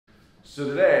So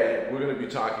today, we're going to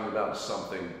be talking about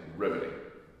something riveting: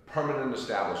 permanent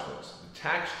establishments, the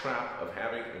tax trap of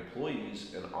having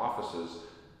employees in offices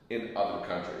in other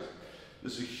countries.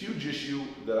 This is a huge issue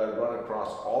that I run across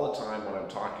all the time when I'm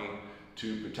talking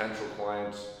to potential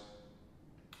clients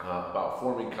about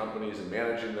forming companies and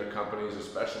managing their companies,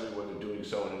 especially when they're doing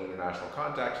so in an international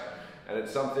context. And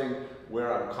it's something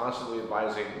where I'm constantly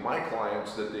advising my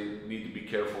clients that they need to be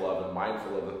careful of and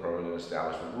mindful of the permanent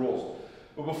establishment rules.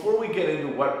 But before we get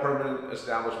into what permanent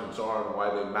establishments are and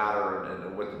why they matter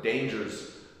and what the dangers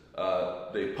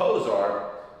they pose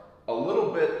are, a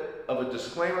little bit of a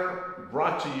disclaimer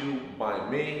brought to you by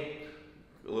me,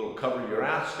 a little cover your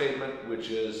ass statement, which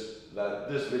is that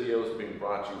this video is being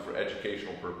brought to you for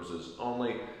educational purposes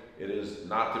only. It is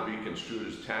not to be construed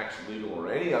as tax, legal, or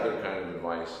any other kind of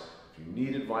advice. If you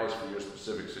need advice for your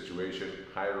specific situation,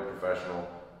 hire a professional.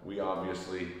 We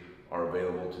obviously are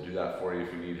available to do that for you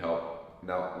if you need help.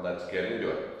 Now let's get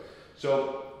into it.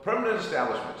 So, permanent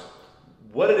establishments,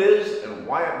 what it is and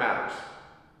why it matters.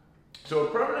 So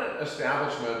a permanent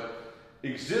establishment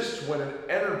exists when an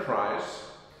enterprise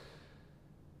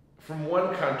from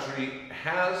one country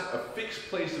has a fixed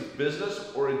place of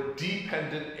business or a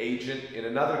dependent agent in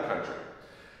another country.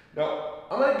 Now,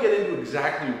 I'm going to get into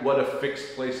exactly what a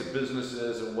fixed place of business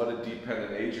is and what a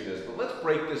dependent agent is, but let's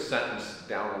break this sentence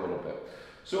down a little bit.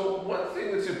 So one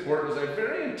thing that's important is I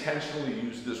very intentionally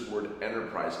use this word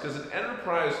enterprise, because an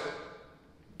enterprise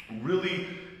really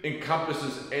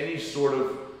encompasses any sort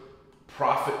of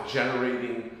profit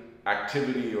generating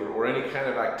activity or any kind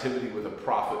of activity with a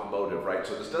profit motive, right?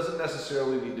 So this doesn't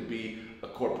necessarily need to be a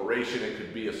corporation. It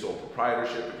could be a sole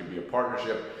proprietorship, it could be a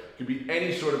partnership, it could be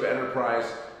any sort of enterprise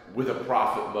with a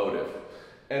profit motive.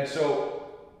 And so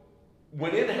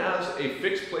when it has a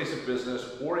fixed place of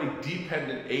business or a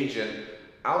dependent agent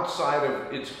outside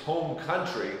of its home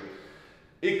country,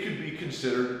 it could be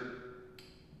considered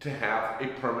to have a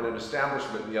permanent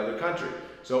establishment in the other country.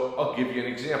 So I'll give you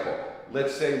an example.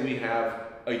 Let's say we have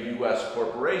a US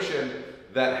corporation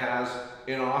that has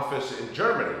an office in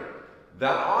Germany.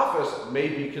 That office may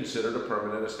be considered a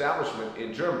permanent establishment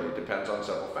in Germany. It depends on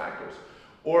several factors.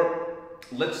 Or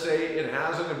let's say it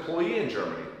has an employee in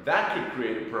Germany. That could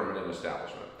create a permanent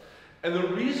establishment. And the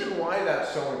reason why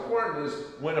that's so important is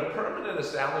when a permanent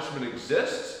establishment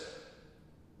exists,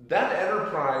 that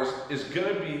enterprise is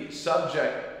going to be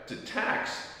subject to tax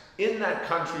in that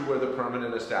country where the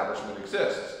permanent establishment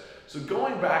exists. So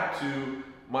going back to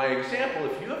my example,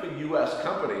 if you have a US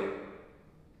company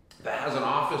that has an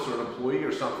office or an employee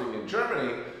or something in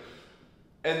Germany,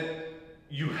 and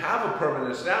you have a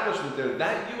permanent establishment there,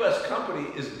 that US company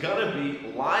is going to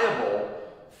be liable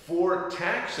for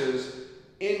taxes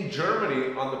in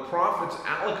Germany on the profits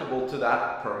allocable to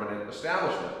that permanent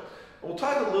establishment. We'll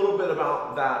talk a little bit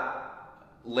about that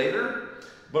later,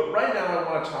 but right now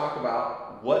I want to talk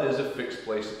about what is a fixed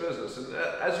place of business. And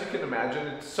as you can imagine,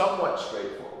 it's somewhat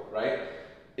straightforward, right?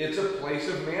 It's a place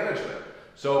of management.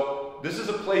 So this is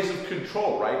a place of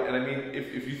control, right? And I mean,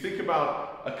 if you think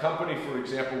about a company, for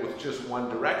example, with just one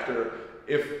director,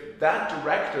 if that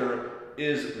director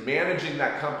is managing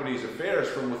that company's affairs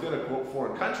from within a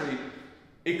foreign country,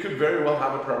 it could very well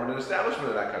have a permanent establishment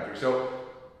in that country. So,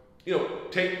 you know,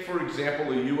 take for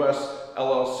example a US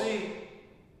LLC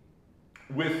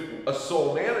with a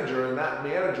sole manager, and that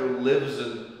manager lives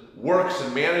and works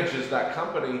and manages that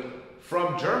company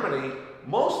from Germany.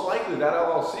 Most likely that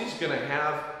LLC is going to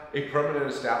have a permanent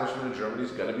establishment in Germany, is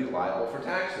going to be liable for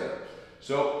tax there.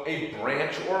 So a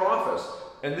branch or office,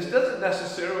 and this doesn't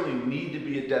necessarily need to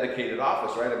be a dedicated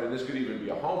office, right? I mean, this could even be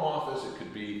a home office, it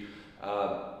could be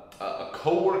a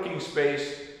co-working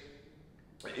space.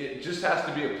 It just has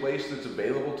to be a place that's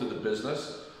available to the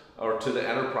business or to the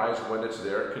enterprise when it's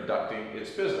there conducting its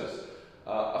business.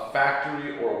 A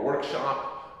factory or a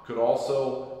workshop could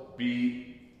also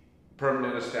be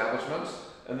permanent establishments.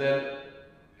 And then,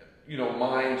 you know,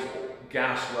 mines,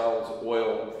 gas wells,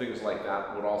 oil, things like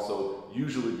that would also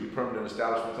usually be permanent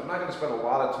establishments. I'm not going to spend a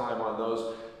lot of time on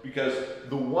those, because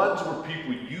the ones where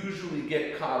people usually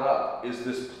get caught up is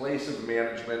this place of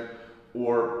management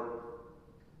or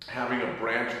having a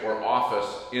branch or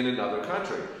office in another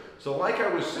country. So like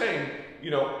I was saying, you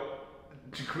know,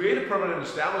 to create a permanent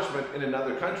establishment in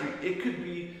another country, it could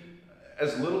be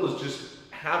as little as just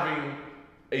having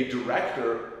a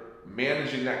director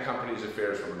managing that company's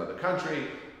affairs from another country,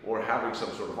 or having some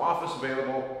sort of office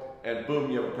available, and boom,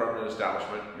 you have a permanent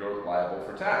establishment, you're liable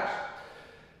for tax.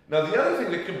 Now, the other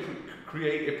thing that can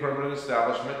create a permanent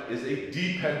establishment is a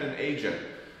dependent agent.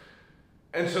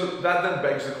 And so that then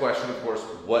begs the question, of course,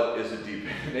 what is a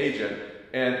dependent agent?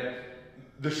 And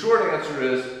the short answer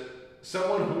is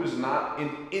someone who is not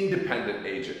an independent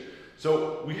agent.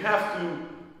 So we have to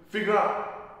figure out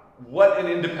what an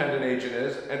independent agent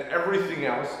is, and everything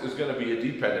else is going to be a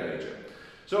dependent agent.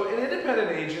 So an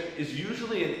independent agent is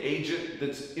usually an agent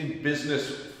that's in business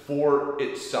for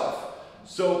itself.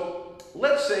 So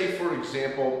let's say, for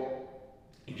example,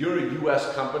 you're a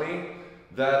US company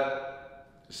that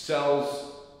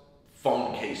sells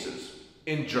phone cases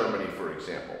in Germany, for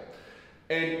example,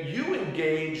 and you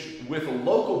engage with a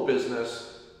local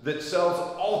business that sells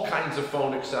all kinds of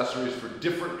phone accessories for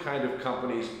different kind of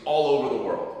companies all over the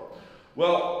world.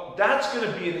 Well, that's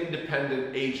going to be an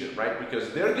independent agent, right?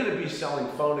 Because they're going to be selling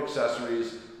phone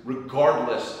accessories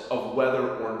regardless of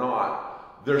whether or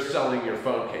not they're selling your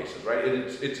phone cases, right?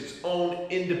 It's its own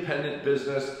independent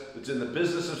business that's in the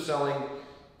business of selling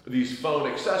these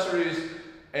phone accessories,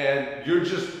 and you're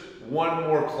just one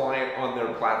more client on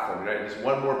their platform, right? It's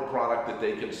one more product that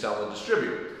they can sell and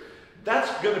distribute.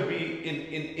 That's going to be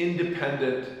an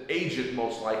independent agent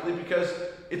most likely, because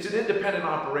it's an independent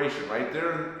operation, right?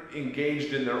 They're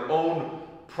engaged in their own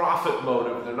profit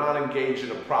motive. They're not engaged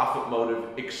in a profit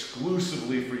motive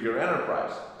exclusively for your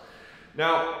enterprise.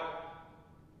 Now,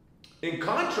 in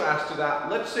contrast to that,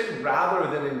 let's say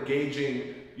rather than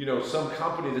engaging, some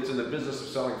company that's in the business of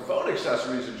selling phone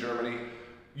accessories in Germany,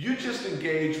 you just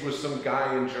engage with some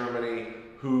guy in Germany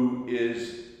who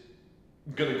is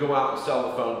going to go out and sell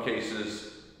the phone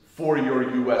cases for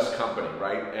your US company,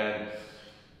 right? And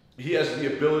he has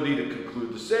the ability to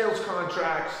conclude the sales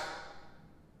contracts.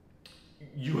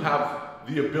 You have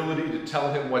the ability to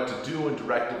tell him what to do and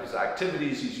direct his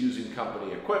activities. He's using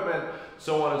company equipment,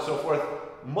 so on and so forth.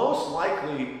 Most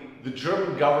likely, the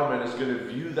German government is going to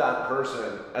view that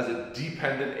person as a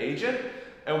dependent agent,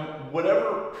 and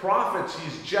whatever profits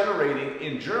he's generating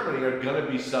in Germany are going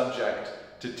to be subject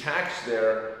to tax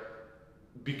there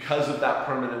because of that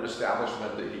permanent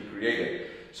establishment that he created.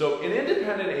 So an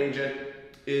independent agent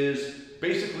is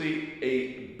basically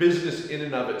a business in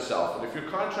and of itself. And if you're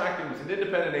contracting with an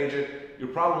independent agent, you're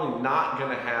probably not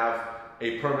going to have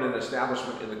a permanent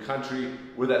establishment in the country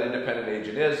where that independent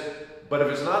agent is. But if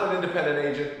it's not an independent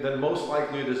agent, then most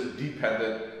likely it is a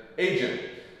dependent agent.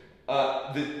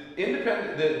 The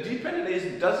dependent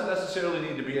agent doesn't necessarily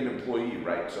need to be an employee,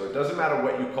 right? So it doesn't matter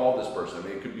what you call this person. I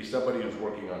mean, it could be somebody who's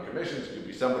working on commissions, it could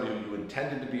be somebody who you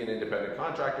intended to be an independent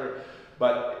contractor,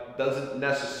 but it doesn't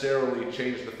necessarily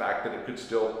change the fact that it could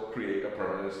still create a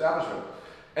permanent establishment.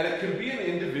 And it can be an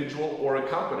individual or a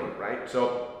company, right?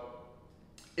 So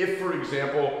if, for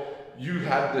example, you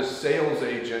had this sales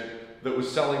agent that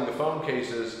was selling the phone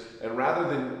cases, and rather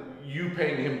than you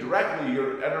paying him directly,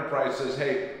 your enterprise says,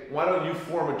 hey, why don't you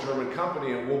form a German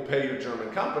company and we'll pay your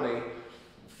German company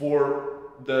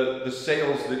for the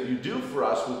sales that you do for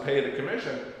us, we'll pay it a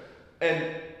commission.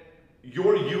 And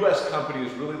your US company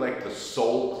is really like the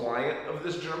sole client of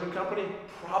this German company.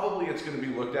 Probably it's going to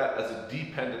be looked at as a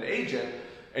dependent agent,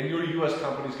 and your US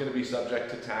company is going to be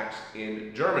subject to tax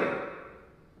in Germany.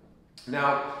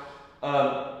 Now,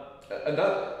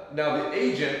 the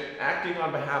agent acting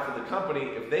on behalf of the company,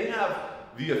 if they have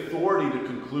the authority to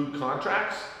conclude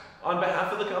contracts on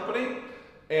behalf of the company,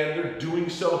 and they're doing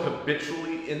so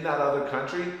habitually in that other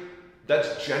country,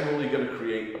 that's generally going to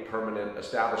create a permanent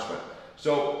establishment.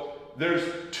 So there's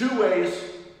two ways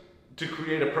to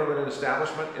create a permanent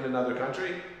establishment in another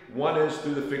country. One is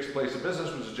through the fixed place of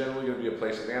business, which is generally going to be a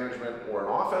place of management or an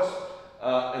office,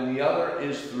 and the other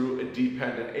is through a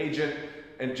dependent agent.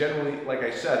 And generally, like I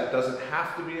said, it doesn't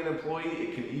have to be an employee.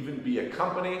 It can even be a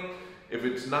company. If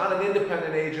it's not an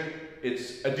independent agent,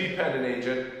 it's a dependent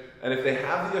agent. And if they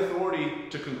have the authority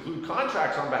to conclude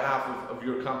contracts on behalf of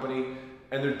your company,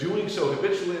 and they're doing so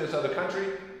habitually in this other country,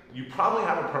 you probably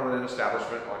have a permanent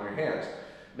establishment on your hands.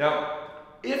 Now,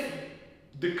 if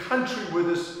the country where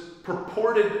this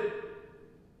purported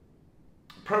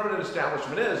permanent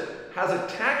establishment has a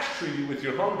tax treaty with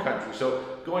your home country, so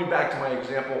going back to my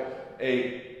example,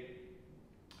 a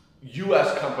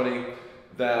US company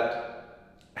that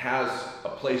has a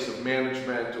place of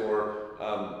management or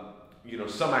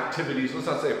some activities, let's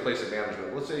not say a place of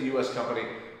management, let's say a US company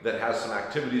that has some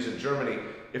activities in Germany,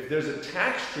 if there's a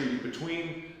tax treaty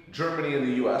between Germany and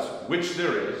the US, which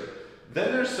there is,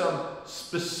 then there's some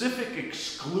specific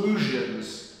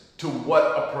exclusions to what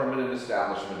a permanent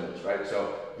establishment is, right?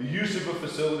 So the use of a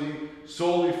facility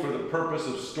solely for the purpose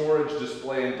of storage,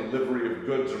 display, and delivery of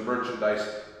goods or merchandise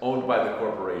owned by the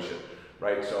corporation,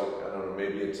 right? So, I don't know,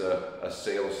 maybe it's a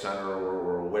sales center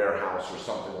or a warehouse or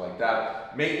something like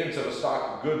that. Maintenance of a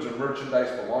stock of goods or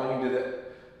merchandise belonging to the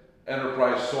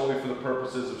enterprise solely for the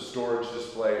purposes of storage,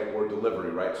 display, or delivery,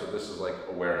 right? So this is like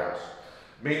a warehouse.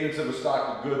 Maintenance of a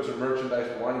stock of goods or merchandise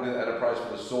belonging to the enterprise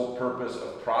for the sole purpose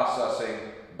of processing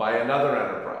by another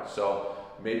enterprise. So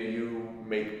maybe you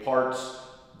make parts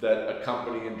that a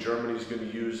company in Germany is going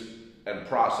to use and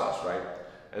process, right?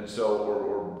 And so,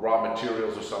 or raw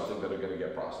materials or something that are going to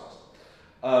get processed.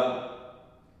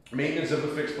 Maintenance of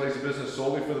a fixed place of business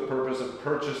solely for the purpose of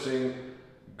purchasing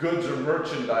goods or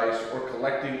merchandise or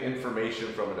collecting information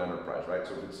from an enterprise, right?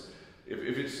 So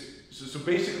if it's so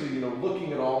basically, you know,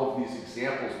 looking at all of these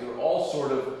examples, they're all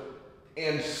sort of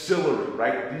ancillary,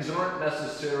 right? These aren't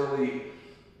necessarily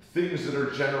things that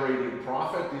are generating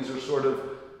profit. These are sort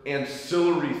of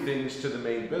ancillary things to the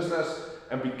main business,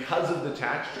 and because of the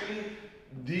tax treaty,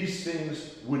 these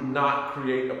things would not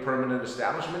create a permanent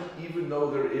establishment, even though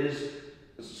there is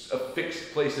a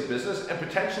fixed place of business and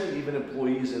potentially even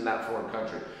employees in that foreign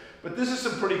country. But this is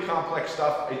some pretty complex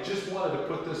stuff. I just wanted to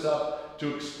put this up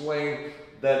to explain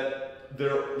that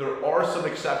there are some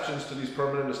exceptions to these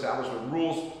permanent establishment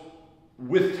rules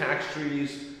with tax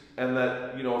treaties, and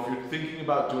that, you know, if you're thinking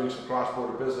about doing some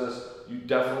cross-border business, you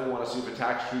definitely want to see if a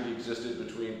tax treaty existed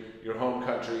between your home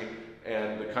country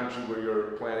and the country where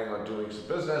you're planning on doing some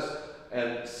business,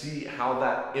 and see how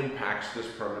that impacts this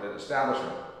permanent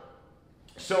establishment.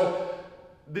 So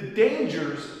the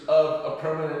dangers of a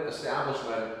permanent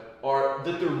establishment are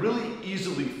that they're really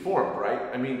easily formed, right?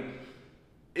 I mean,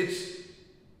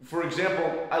 for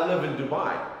example, I live in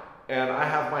Dubai and I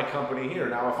have my company here.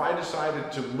 Now, if I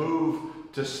decided to move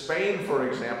to Spain, for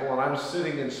example, and I'm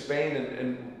sitting in Spain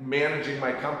and managing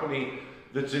my company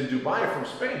that's in Dubai from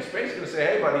Spain, Spain's going to say,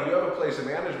 hey, buddy, you have a place of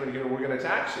management here, we're going to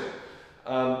tax you.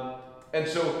 And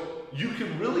so you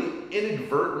can really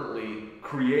inadvertently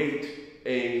create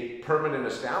a permanent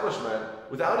establishment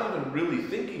without even really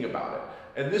thinking about it.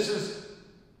 And this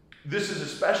is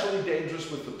especially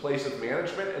dangerous with the place of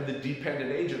management and the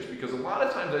dependent agents, because a lot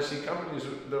of times I see companies,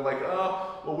 they're like,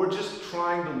 oh, well, we're just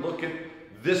trying to look at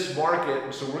this market,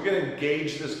 and so we're going to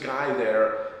engage this guy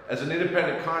there as an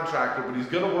independent contractor, but he's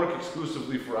going to work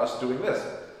exclusively for us doing this.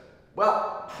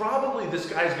 Well, probably this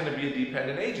guy's going to be a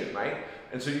dependent agent, right?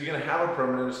 And so you're going to have a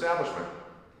permanent establishment.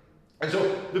 And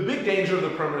so the big danger of the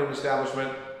permanent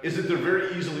establishment is that they're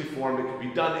very easily formed. It can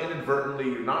be done inadvertently.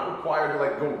 You're not required to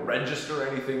like go register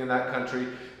anything in that country.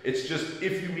 It's just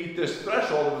if you meet this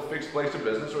threshold of a fixed place of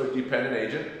business or a dependent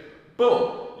agent,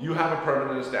 boom, you have a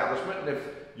permanent establishment. And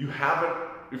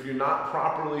if you're not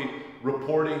properly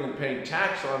reporting and paying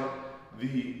tax on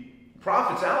the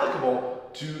profits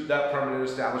allocable to that permanent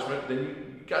establishment, then you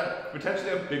got potentially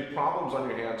have big problems on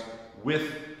your hands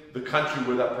with the country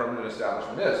where that permanent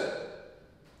establishment is.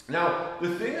 Now,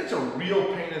 the thing that's a real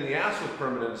pain in the ass with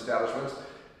permanent establishments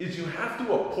is you have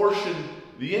to apportion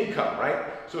the income, right?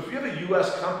 So if you have a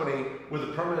US company with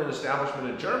a permanent establishment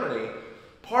in Germany,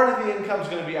 part of the income is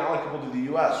going to be allocable to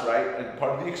the US, right? And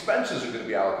part of the expenses are going to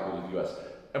be allocable to the US.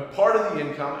 And part of the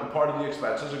income and part of the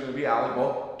expenses are going to be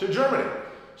allocable to Germany.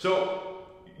 So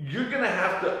you're going to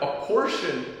have to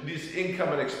apportion these income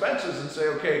and expenses and say,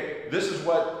 okay, this is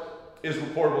what is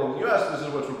reportable in the US, this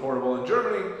is what's reportable in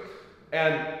Germany.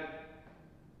 And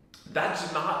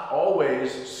that's not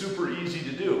always super easy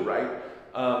to do, right?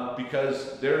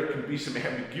 Because there can be some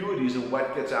ambiguities in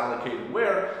what gets allocated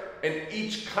where, and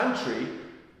each country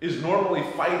is normally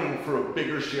fighting for a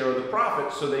bigger share of the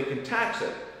profit so they can tax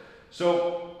it.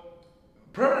 So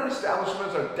permanent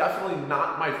establishments are definitely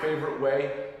not my favorite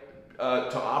way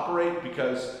to operate,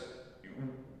 because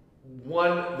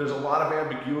one, there's a lot of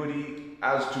ambiguity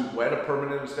as to when a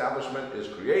permanent establishment is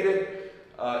created.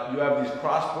 You have these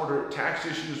cross-border tax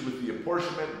issues with the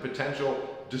apportionment, potential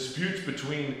disputes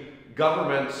between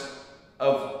governments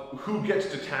of who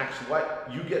gets to tax what.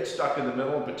 You get stuck in the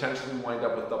middle and potentially wind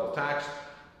up with double tax.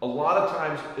 A lot of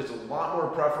times, it's a lot more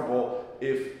preferable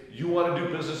if you want to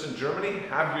do business in Germany,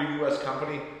 have your US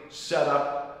company set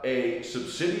up a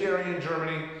subsidiary in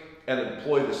Germany and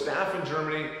employ the staff in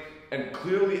Germany and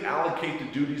clearly allocate the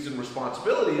duties and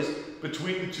responsibilities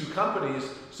between the two companies,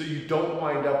 so you don't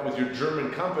wind up with your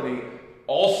German company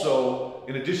also,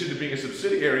 in addition to being a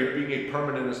subsidiary, being a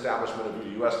permanent establishment of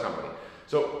your US company.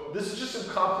 So this is just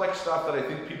some complex stuff that I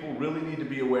think people really need to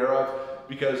be aware of,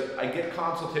 because I get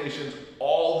consultations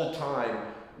all the time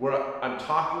where I'm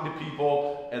talking to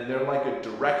people and they're like a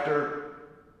director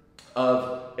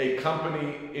of a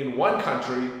company in one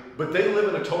country, but they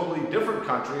live in a totally different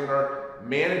country and are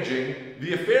managing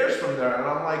the affairs from there. And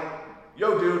I'm like,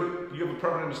 yo, dude, you have a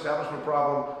permanent establishment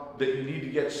problem that you need to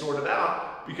get sorted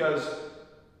out, because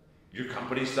your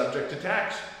company's subject to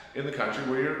tax in the country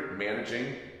where you're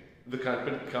managing the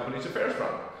company's affairs from.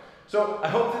 So I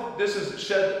hope that this has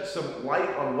shed some light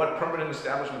on what permanent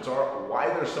establishments are, why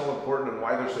they're so important, and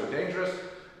why they're so dangerous.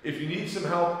 If you need some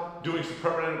help doing some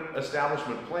permanent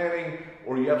establishment planning,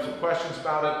 or you have some questions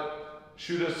about it,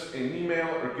 shoot us an email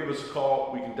or give us a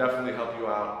call. We can definitely help you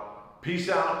out. Peace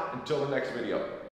out until the next video.